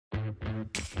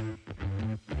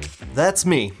That's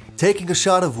me, taking a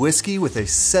shot of whiskey with a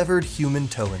severed human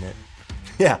toe in it.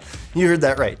 Yeah, you heard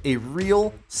that right. A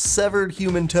real severed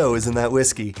human toe is in that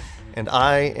whiskey, and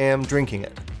I am drinking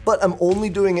it. But I'm only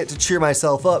doing it to cheer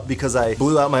myself up because I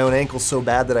blew out my own ankle so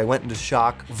bad that I went into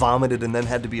shock, vomited, and then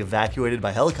had to be evacuated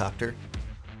by helicopter.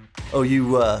 Oh,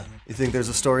 you think there's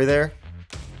a story there?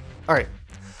 All right,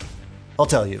 I'll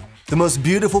tell you. The most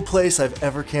beautiful place I've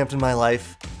ever camped in my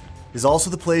life is also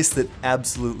the place that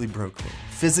absolutely broke me,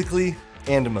 physically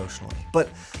and emotionally. But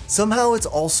somehow it's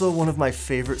also one of my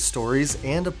favorite stories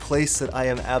and a place that I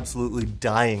am absolutely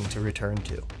dying to return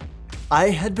to. I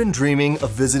had been dreaming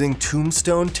of visiting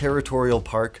Tombstone Territorial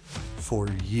Park for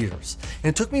years, and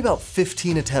it took me about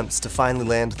 15 attempts to finally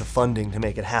land the funding to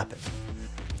make it happen.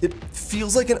 It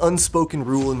feels like an unspoken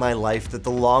rule in my life that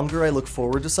the longer I look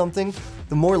forward to something,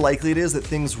 the more likely it is that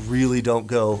things really don't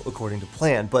go according to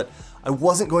plan. But I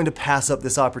wasn't going to pass up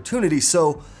this opportunity,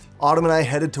 so Autumn and I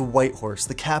headed to Whitehorse,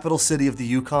 the capital city of the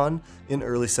Yukon, in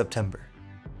early September.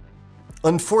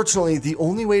 Unfortunately, the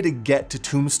only way to get to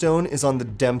Tombstone is on the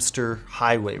Dempster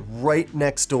Highway, right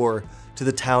next door to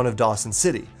the town of Dawson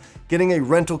City. Getting a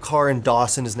rental car in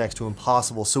Dawson is next to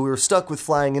impossible, so we were stuck with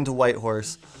flying into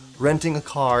Whitehorse, renting a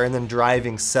car, and then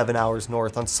driving 7 hours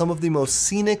north on some of the most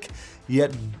scenic,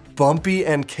 yet bumpy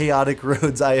and chaotic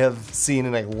roads I have seen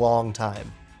in a long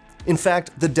time. In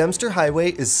fact, the Dempster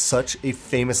Highway is such a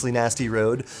famously nasty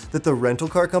road that the rental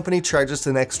car company charges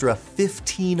an extra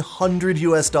 $1,500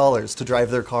 US to drive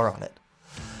their car on it.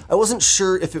 I wasn't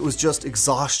sure if it was just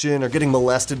exhaustion or getting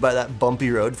molested by that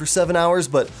bumpy road for 7 hours,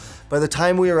 but by the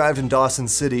time we arrived in Dawson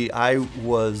City, I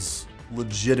was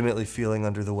legitimately feeling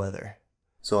under the weather.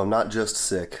 So I'm not just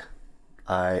sick,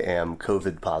 I am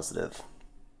COVID positive.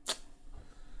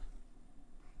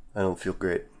 I don't feel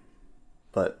great,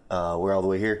 but we're all the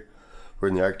way here. We're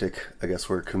in the Arctic. I guess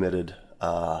we're committed.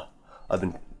 I've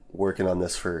been working on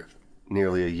this for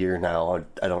nearly a year now.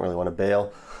 I don't really want to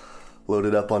bail.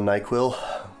 Loaded up on NyQuil.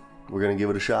 We're gonna give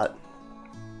it a shot.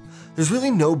 There's really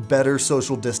no better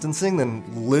social distancing than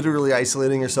literally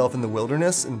isolating yourself in the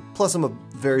wilderness, and plus I'm a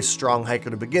very strong hiker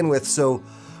to begin with, so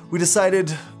we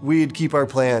decided we'd keep our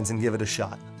plans and give it a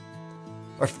shot.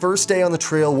 Our first day on the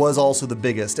trail was also the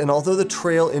biggest, and although the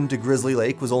trail into Grizzly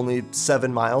Lake was only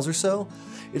 7 miles or so,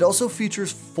 it also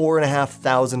features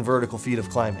 4,500 vertical feet of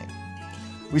climbing.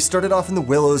 We started off in the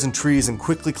willows and trees and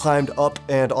quickly climbed up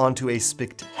and onto a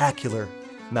spectacular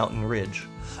mountain ridge.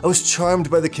 I was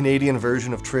charmed by the Canadian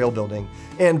version of trail building,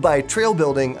 and by trail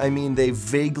building, I mean they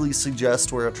vaguely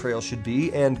suggest where a trail should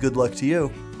be, and good luck to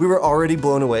you. We were already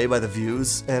blown away by the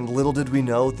views, and little did we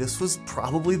know this was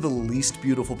probably the least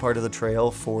beautiful part of the trail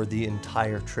for the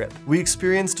entire trip. We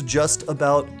experienced just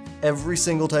about every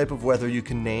single type of weather you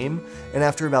can name, and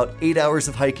after about 8 hours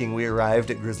of hiking, we arrived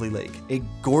at Grizzly Lake, a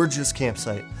gorgeous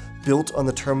campsite built on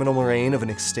the terminal moraine of an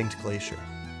extinct glacier.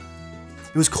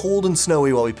 It was cold and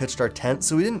snowy while we pitched our tent,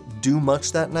 so we didn't do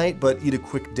much that night but eat a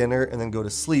quick dinner and then go to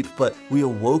sleep, but we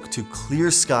awoke to clear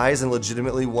skies and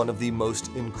legitimately one of the most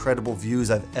incredible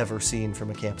views I've ever seen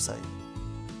from a campsite.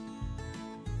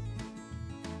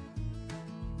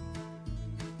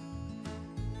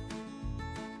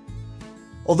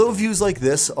 Although views like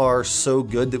this are so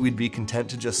good that we'd be content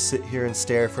to just sit here and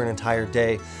stare for an entire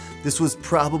day, this was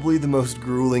probably the most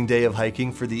grueling day of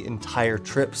hiking for the entire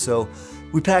trip, so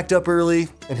we packed up early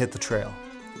and hit the trail.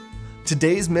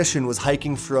 Today's mission was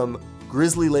hiking from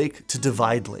Grizzly Lake to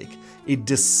Divide Lake, a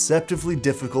deceptively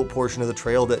difficult portion of the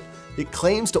trail that it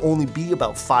claims to only be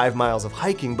about 5 miles of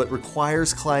hiking, but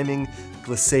requires climbing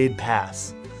Glissade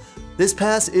Pass. This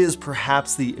pass is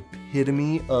perhaps the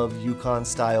epitome of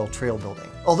Yukon-style trail building.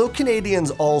 Although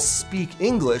Canadians all speak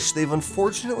English, they've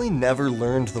unfortunately never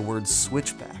learned the word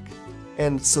switchback.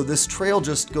 And so this trail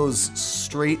just goes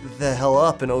straight the hell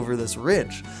up and over this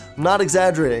ridge. I'm not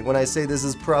exaggerating when I say this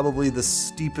is probably the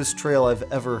steepest trail I've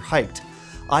ever hiked.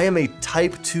 I am a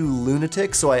type 2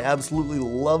 lunatic, so I absolutely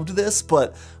loved this,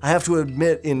 but I have to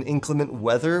admit in inclement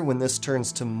weather, when this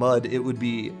turns to mud, it would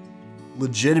be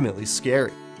legitimately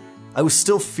scary. I was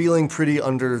still feeling pretty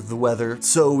under the weather,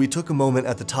 so we took a moment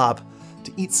at the top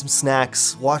to eat some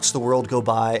snacks, watch the world go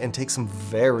by, and take some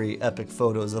very epic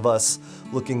photos of us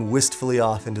looking wistfully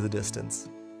off into the distance.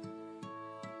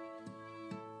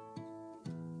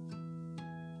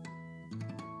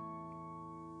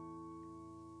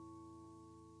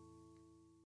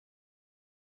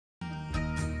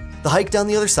 The hike down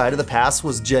the other side of the pass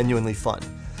was genuinely fun.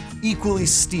 Equally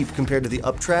steep compared to the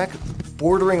up track,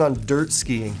 bordering on dirt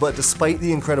skiing, but despite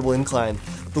the incredible incline,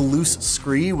 the loose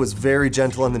scree was very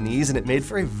gentle on the knees and it made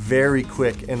for a very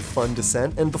quick and fun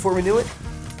descent, and before we knew it,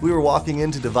 we were walking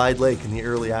into Divide Lake in the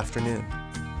early afternoon.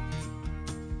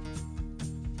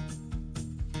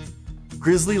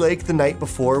 Grizzly Lake the night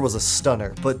before was a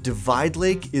stunner, but Divide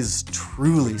Lake is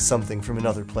truly something from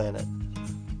another planet.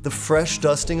 The fresh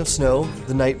dusting of snow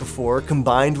the night before,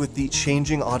 combined with the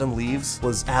changing autumn leaves,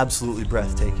 was absolutely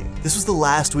breathtaking. This was the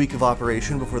last week of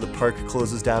operation before the park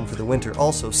closes down for the winter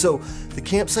also, so the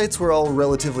campsites were all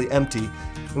relatively empty,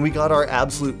 and we got our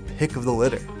absolute pick of the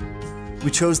litter. We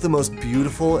chose the most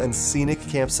beautiful and scenic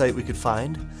campsite we could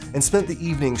find, and spent the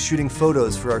evening shooting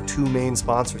photos for our two main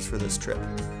sponsors for this trip,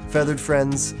 Feathered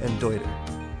Friends and Deuter.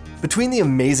 Between the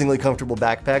amazingly comfortable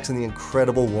backpacks and the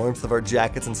incredible warmth of our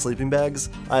jackets and sleeping bags,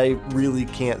 I really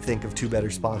can't think of two better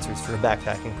sponsors for a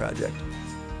backpacking project.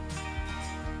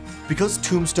 Because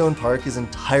Tombstone Park is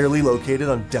entirely located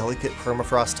on delicate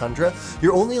permafrost tundra,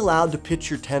 you're only allowed to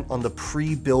pitch your tent on the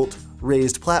pre-built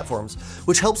raised platforms,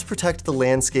 which helps protect the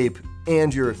landscape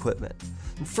and your equipment.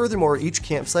 And furthermore, each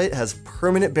campsite has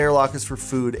permanent bear lockers for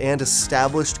food and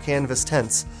established canvas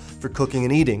tents for cooking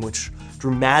and eating, which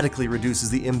dramatically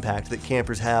reduces the impact that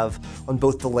campers have on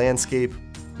both the landscape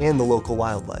and the local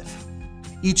wildlife.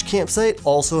 Each campsite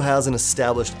also has an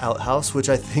established outhouse, which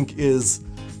I think is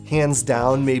hands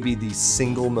down maybe the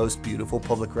single most beautiful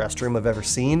public restroom I've ever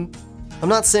seen. I'm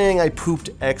not saying I pooped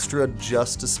extra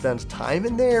just to spend time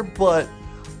in there, but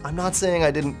I'm not saying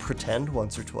I didn't pretend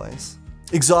once or twice.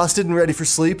 Exhausted and ready for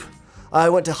sleep, I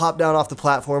went to hop down off the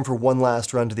platform for one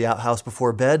last run to the outhouse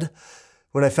before bed,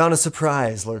 when I found a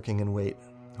surprise lurking in wait.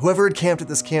 Whoever had camped at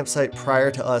this campsite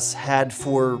prior to us had,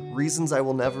 for reasons I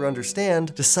will never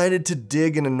understand, decided to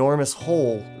dig an enormous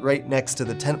hole right next to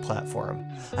the tent platform.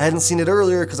 I hadn't seen it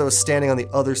earlier because I was standing on the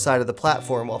other side of the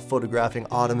platform while photographing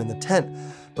Autumn in the tent,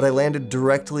 but I landed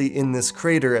directly in this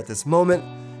crater at this moment,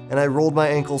 and I rolled my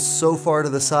ankle so far to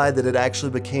the side that it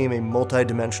actually became a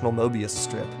multi-dimensional Mobius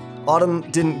strip. Autumn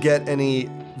didn't get any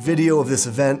video of this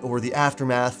event or the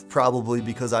aftermath, probably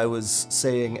because I was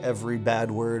saying every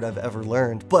bad word I've ever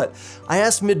learned, but I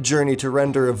asked Midjourney to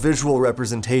render a visual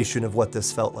representation of what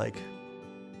this felt like.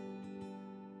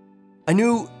 I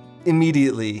knew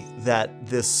immediately that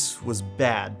this was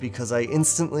bad because I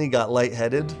instantly got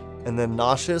lightheaded and then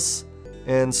nauseous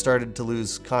and started to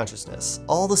lose consciousness.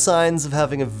 All the signs of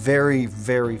having a very,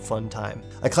 very fun time.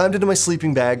 I climbed into my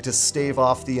sleeping bag to stave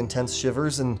off the intense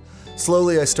shivers, and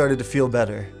slowly I started to feel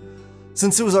better.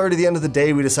 Since it was already the end of the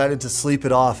day, we decided to sleep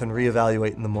it off and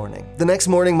reevaluate in the morning. The next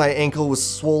morning, my ankle was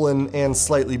swollen and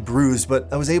slightly bruised,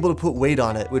 but I was able to put weight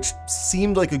on it, which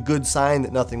seemed like a good sign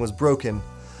that nothing was broken.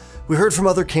 We heard from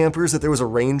other campers that there was a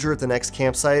ranger at the next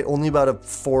campsite, only about a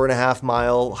 4.5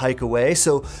 mile hike away,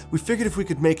 so we figured if we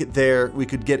could make it there, we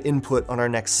could get input on our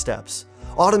next steps.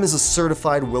 Autumn is a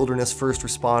certified wilderness first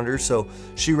responder, so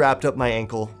she wrapped up my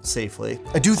ankle safely.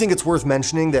 I do think it's worth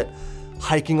mentioning that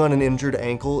hiking on an injured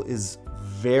ankle is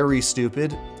very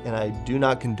stupid, and I do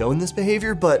not condone this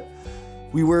behavior, but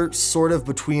we were sort of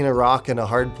between a rock and a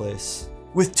hard place.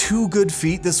 With 2 good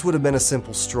feet, this would have been a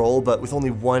simple stroll, but with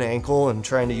only one ankle and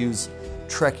trying to use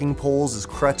trekking poles as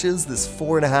crutches, this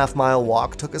 4.5 mile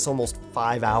walk took us almost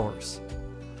 5 hours.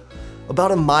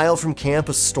 About a mile from camp,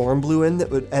 a storm blew in that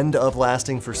would end up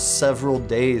lasting for several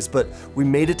days, but we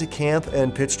made it to camp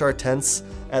and pitched our tents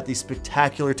at the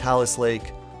spectacular Talus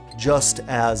Lake just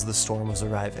as the storm was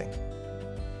arriving.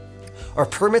 Our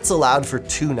permits allowed for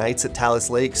 2 nights at Talus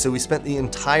Lake, so we spent the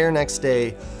entire next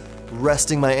day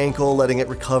resting my ankle, letting it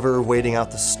recover, waiting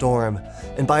out the storm.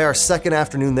 And by our second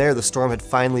afternoon there, the storm had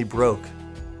finally broke.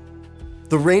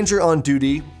 The ranger on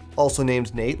duty, also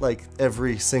named Nate, like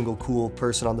every single cool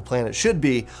person on the planet should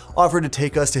be, offered to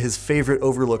take us to his favorite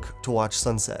overlook to watch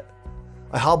sunset.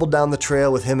 I hobbled down the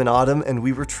trail with him and Autumn, and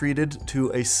we were treated to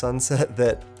a sunset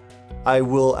that I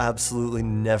will absolutely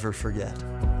never forget.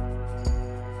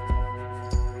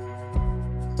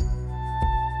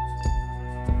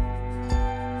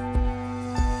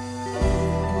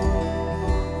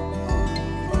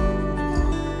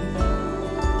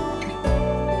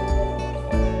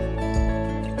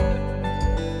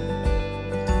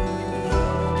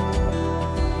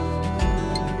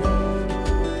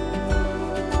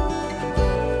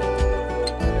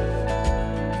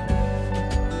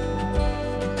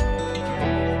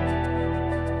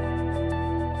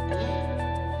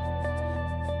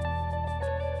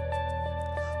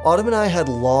 Autumn and I had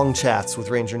long chats with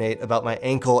Ranger Nate about my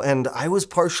ankle, and I was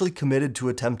partially committed to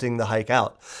attempting the hike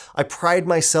out. I pride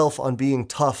myself on being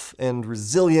tough and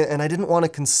resilient, and I didn't want to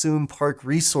consume park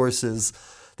resources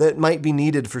that might be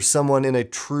needed for someone in a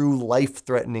true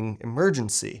life-threatening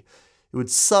emergency. It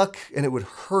would suck and it would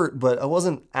hurt, but I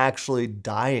wasn't actually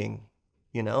dying,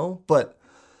 you know? But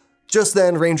Just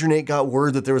then, Ranger Nate got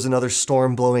word that there was another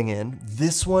storm blowing in,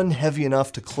 this one heavy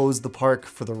enough to close the park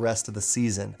for the rest of the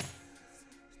season.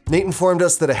 Nate informed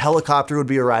us that a helicopter would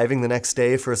be arriving the next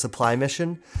day for a supply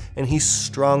mission, and he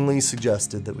strongly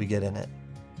suggested that we get in it.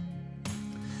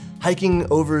 Hiking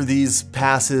over these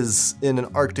passes in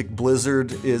an Arctic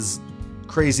blizzard is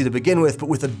crazy to begin with, but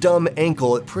with a dumb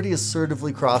ankle, it pretty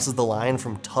assertively crosses the line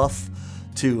from tough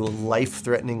to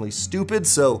life-threateningly stupid,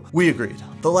 so we agreed.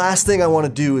 The last thing I want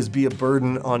to do is be a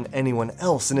burden on anyone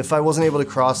else, and if I wasn't able to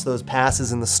cross those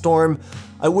passes in the storm,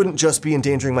 I wouldn't just be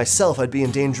endangering myself, I'd be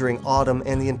endangering Autumn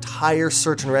and the entire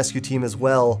search and rescue team as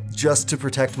well, just to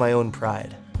protect my own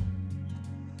pride.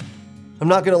 I'm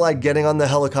not gonna lie, getting on the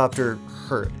helicopter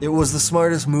hurt. It was the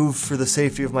smartest move for the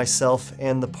safety of myself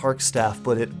and the park staff,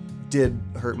 but it did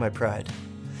hurt my pride.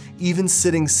 Even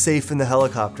sitting safe in the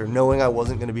helicopter, knowing I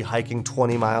wasn't going to be hiking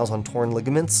 20 miles on torn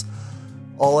ligaments,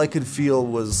 all I could feel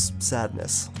was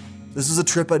sadness. This was a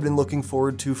trip I'd been looking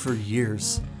forward to for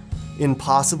years, in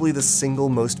possibly the single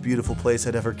most beautiful place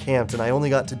I'd ever camped, and I only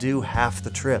got to do half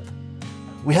the trip.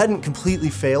 We hadn't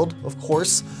completely failed, of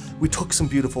course. We took some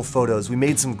beautiful photos, we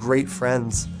made some great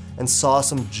friends, and saw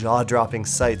some jaw-dropping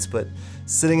sights, but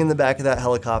sitting in the back of that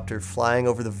helicopter, flying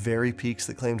over the very peaks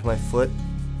that claimed my foot,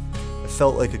 I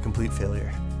felt like a complete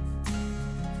failure.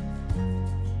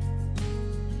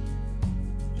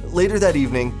 Later that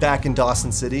evening, back in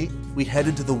Dawson City, we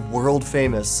headed to the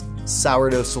world-famous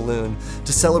Sourdough Saloon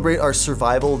to celebrate our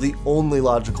survival the only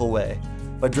logical way,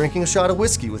 by drinking a shot of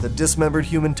whiskey with a dismembered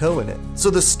human toe in it. So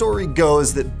the story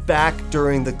goes that back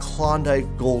during the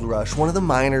Klondike Gold Rush, one of the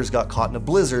miners got caught in a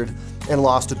blizzard and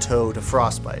lost a toe to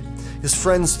frostbite. His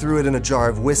friends threw it in a jar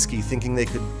of whiskey thinking they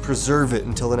could preserve it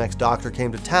until the next doctor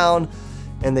came to town,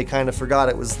 and they kind of forgot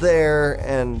it was there,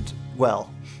 and,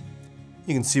 well,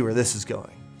 you can see where this is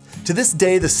going. To this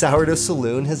day, the Sourdough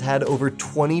Saloon has had over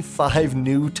 25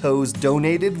 new toes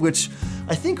donated, which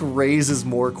I think raises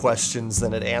more questions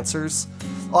than it answers.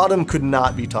 Autumn could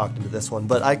not be talked into this one,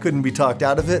 but I couldn't be talked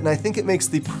out of it, and I think it makes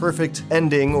the perfect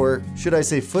ending, or should I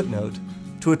say footnote,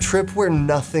 to a trip where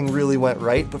nothing really went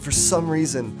right, but for some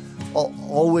reason, I'll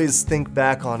always think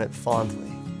back on it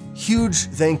fondly. Huge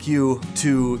thank you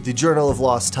to the Journal of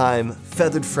Lost Time,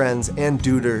 Feathered Friends, and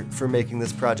Duder for making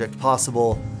this project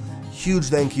possible. Huge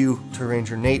thank you to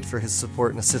Ranger Nate for his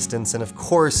support and assistance, and of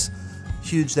course,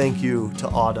 huge thank you to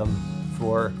Autumn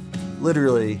for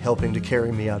literally helping to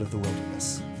carry me out of the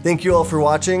wilderness. Thank you all for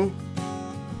watching.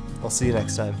 I'll see you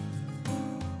next time.